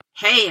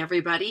Hey,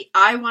 everybody.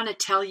 I want to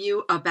tell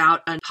you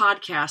about a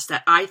podcast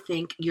that I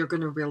think you're going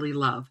to really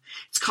love.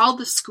 It's called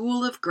The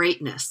School of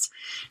Greatness.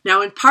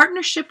 Now, in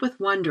partnership with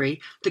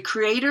Wondery, the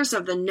creators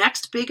of The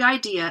Next Big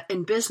Idea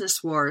in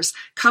Business Wars,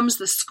 comes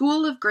the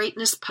School of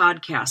Greatness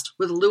podcast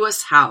with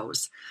Lewis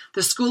Howes.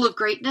 The School of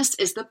Greatness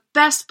is the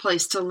best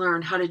place to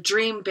learn how to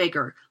dream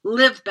bigger,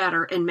 live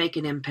better, and make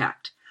an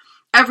impact.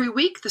 Every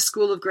week, the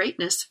School of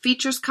Greatness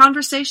features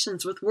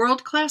conversations with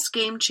world-class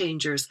game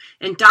changers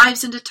and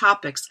dives into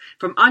topics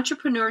from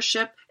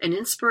entrepreneurship and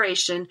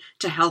inspiration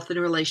to health and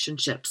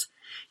relationships.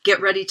 Get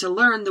ready to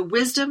learn the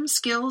wisdom,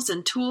 skills,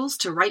 and tools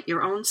to write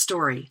your own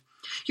story.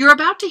 You're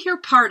about to hear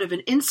part of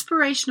an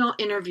inspirational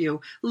interview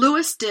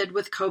Lewis did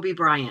with Kobe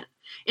Bryant.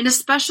 In a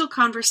special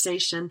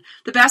conversation,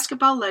 the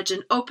basketball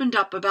legend opened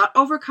up about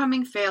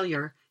overcoming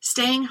failure,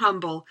 staying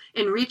humble,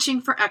 and reaching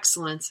for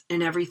excellence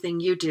in everything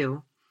you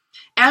do.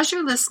 As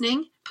you're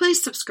listening,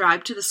 please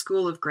subscribe to the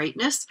School of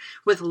Greatness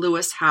with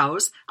Lewis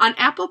Howes on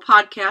Apple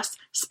Podcasts,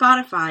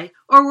 Spotify,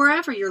 or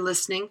wherever you're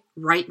listening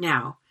right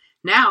now.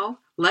 Now,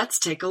 let's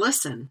take a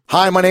listen.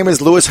 Hi, my name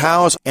is Lewis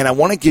Howes, and I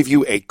want to give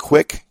you a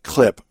quick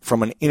clip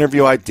from an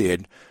interview I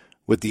did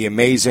with the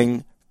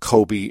amazing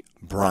Kobe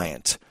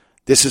Bryant.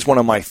 This is one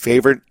of my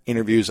favorite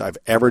interviews I've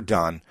ever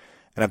done,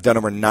 and I've done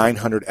over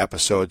 900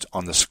 episodes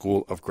on the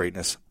School of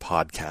Greatness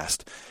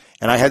podcast.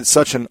 And I had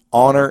such an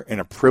honor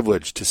and a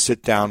privilege to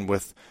sit down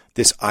with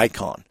this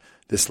icon,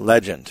 this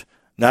legend,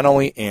 not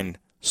only in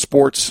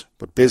sports,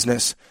 but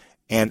business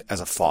and as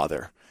a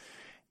father.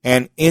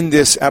 And in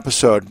this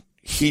episode,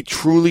 he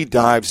truly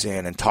dives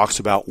in and talks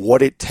about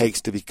what it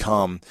takes to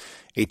become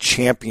a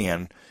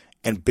champion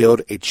and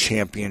build a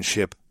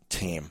championship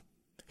team.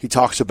 He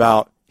talks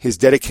about his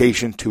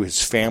dedication to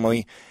his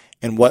family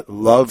and what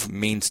love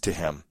means to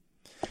him.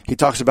 He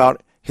talks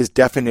about his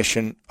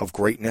definition of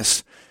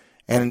greatness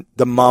and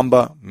the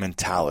Mamba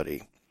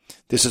mentality.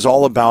 This is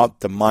all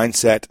about the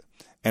mindset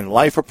and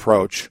life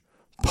approach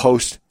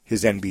post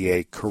his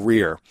NBA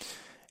career.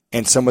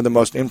 And some of the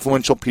most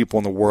influential people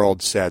in the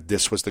world said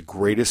this was the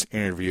greatest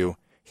interview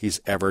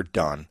he's ever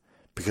done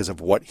because of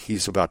what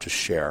he's about to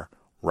share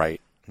right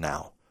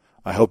now.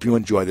 I hope you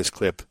enjoy this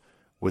clip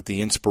with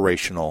the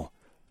inspirational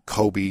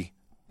Kobe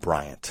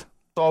Bryant.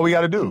 That's all we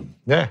got to do.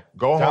 Yeah.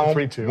 Go Down home,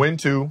 3-2. win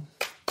 2.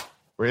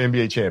 We're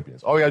NBA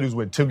champions. All we got to do is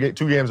win two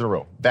games in a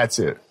row. That's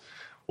it.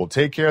 We'll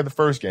take care of the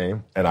first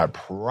game, and I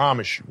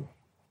promise you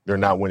they're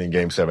not winning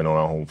Game 7 on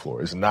our home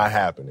floor. It's not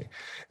happening.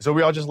 So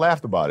we all just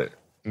laughed about it.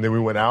 And then we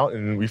went out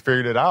and we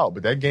figured it out.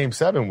 But that Game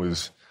 7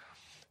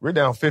 we're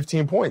down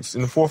 15 points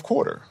in the fourth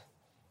quarter,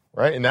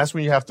 right? And that's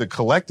when you have to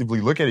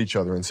collectively look at each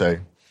other and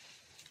say,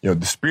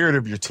 the spirit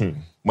of your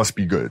team must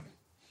be good.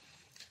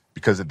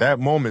 Because at that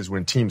moment is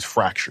when teams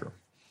fracture.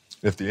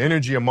 If the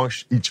energy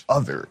amongst each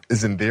other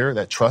isn't there,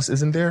 that trust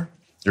isn't there,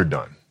 you're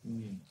done.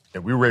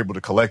 And we were able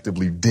to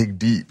collectively dig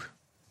deep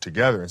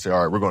together and say,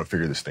 all right, we're going to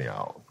figure this thing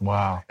out.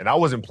 Wow. And I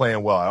wasn't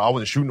playing well. I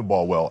wasn't shooting the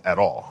ball well at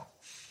all.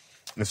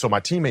 And so my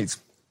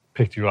teammates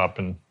picked you up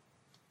and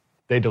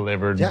they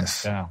delivered.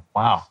 Yes. Yeah.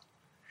 Wow.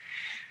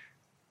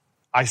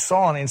 I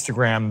saw on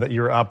Instagram that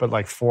you were up at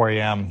like 4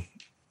 a.m.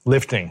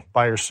 lifting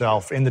by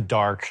yourself in the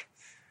dark.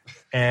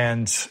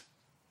 And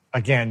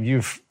again,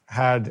 you've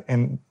had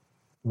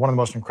one of the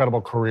most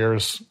incredible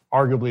careers,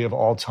 arguably of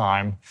all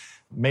time,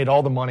 made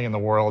all the money in the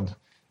world,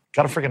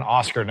 got a freaking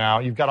Oscar now.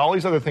 You've got all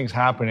these other things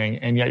happening,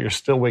 and yet you're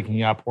still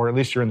waking up, or at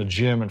least you're in the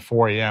gym at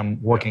 4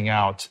 a.m. working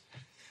out,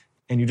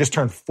 and you just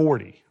turned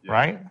 40,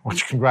 right?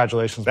 Which,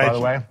 congratulations, by the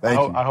way. I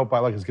hope I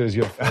look as good as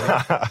you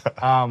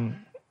have.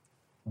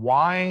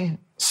 Why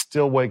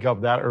still wake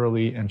up that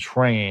early and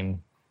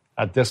train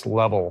at this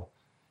level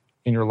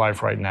in your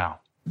life right now?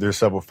 There's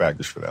several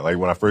factors for that. Like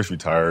when I first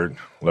retired,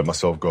 let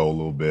myself go a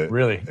little bit.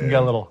 Really? You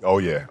got a little... Oh,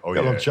 yeah. Got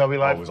a little chubby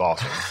life? Oh, it was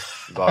awesome.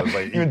 I was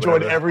like, you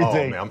enjoyed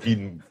everything. Oh, man, I'm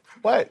eating...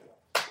 What?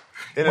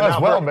 Might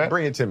as well, man.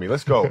 Bring it to me.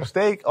 Let's go.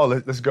 Steak? Oh,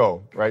 let's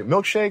go. Right?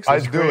 Milkshakes?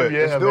 Let's do it.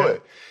 Yeah, let's do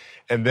it.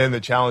 And then the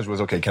challenge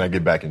was, okay, can I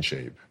get back in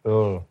shape?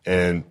 Oh.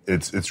 And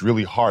it's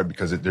really hard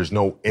because there's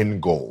no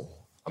end goal.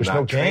 There's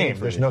no game.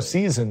 There's no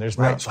season. There's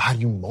no... Right? So how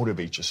do you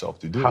motivate yourself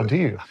to do it? How do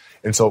you?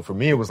 And so for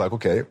me, it was like,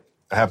 okay,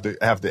 I have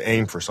to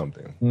aim for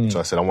something. So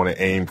I said, I want to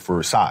aim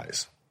for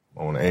size.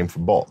 I want to aim for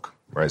bulk.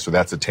 Right? So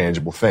that's a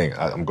tangible thing.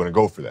 I'm going to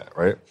go for that.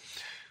 Right?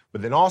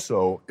 But then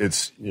also,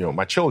 it's,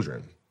 my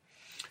children.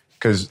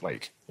 Because,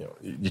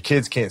 your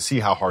kids can't see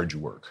how hard you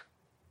work.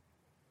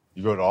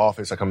 You go to the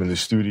office, I come in the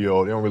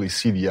studio, they don't really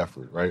see the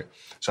effort, right?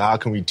 So how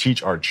can we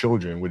teach our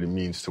children what it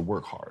means to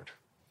work hard?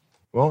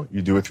 Well,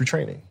 you do it through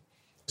training.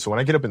 So when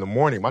I get up in the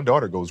morning, my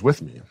daughter goes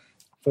with me.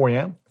 4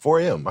 a.m.? 4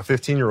 a.m. My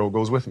 15-year-old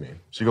goes with me.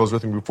 She goes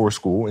with me before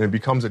school, and it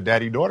becomes a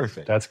daddy-daughter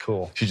thing. That's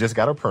cool. She just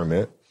got her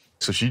permit,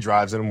 so she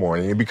drives in the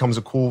morning. It becomes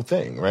a cool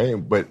thing, right?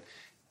 But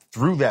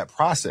through that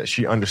process,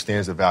 she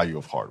understands the value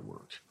of hard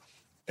work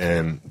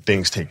and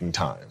things taking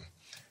time.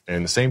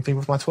 And the same thing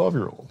with my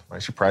 12-year-old,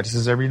 right? She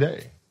practices every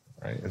day,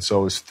 right? And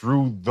so it's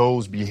through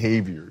those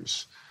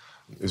behaviors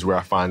is where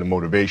I find the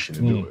motivation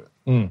to do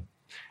it.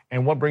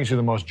 And what brings you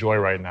the most joy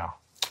right now?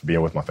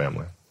 Being with my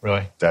family.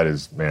 Really? That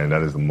is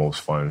the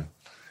most fun.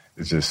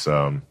 It's just,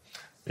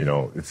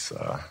 it's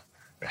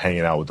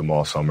hanging out with them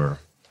all summer,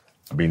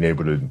 being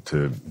able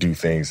to do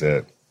things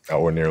that I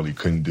ordinarily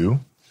couldn't do.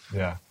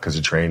 Yeah. Because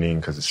of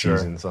training, because of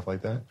season and stuff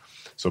like that.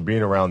 So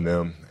being around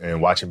them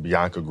and watching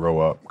Bianca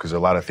grow up, because there are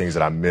a lot of things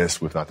that I missed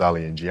with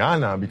Nathalia and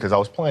Gianna because I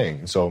was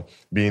playing. So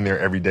being there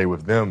every day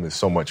with them is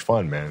so much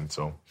fun, man.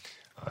 So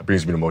it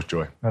brings me the most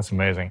joy. That's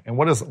amazing. And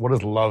what does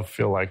love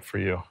feel like for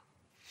you?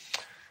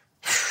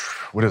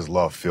 What does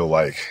love feel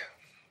like?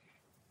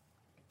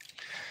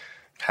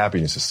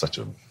 Happiness is such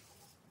a... I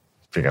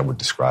think I would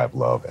describe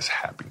love as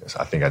happiness.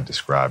 I think I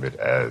describe it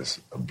as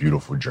a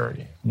beautiful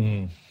journey.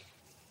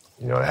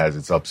 You know, it has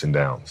its ups and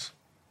downs,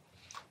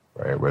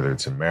 right? Whether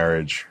it's in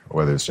marriage or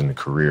whether it's in a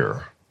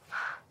career,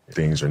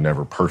 things are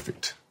never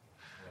perfect.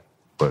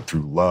 But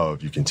through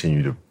love, you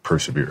continue to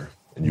persevere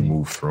and you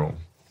move through them.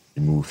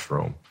 You move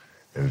through them.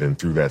 And then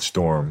through that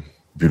storm,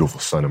 beautiful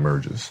sun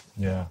emerges.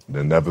 Yeah. And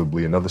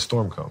inevitably another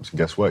storm comes. And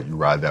guess what? You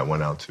ride that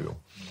one out too.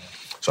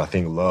 So I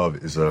think love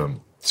is a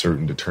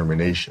certain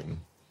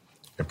determination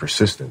and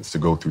persistence to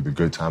go through the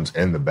good times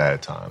and the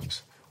bad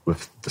times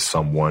with the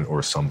someone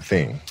or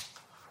something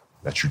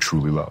that you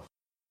truly love.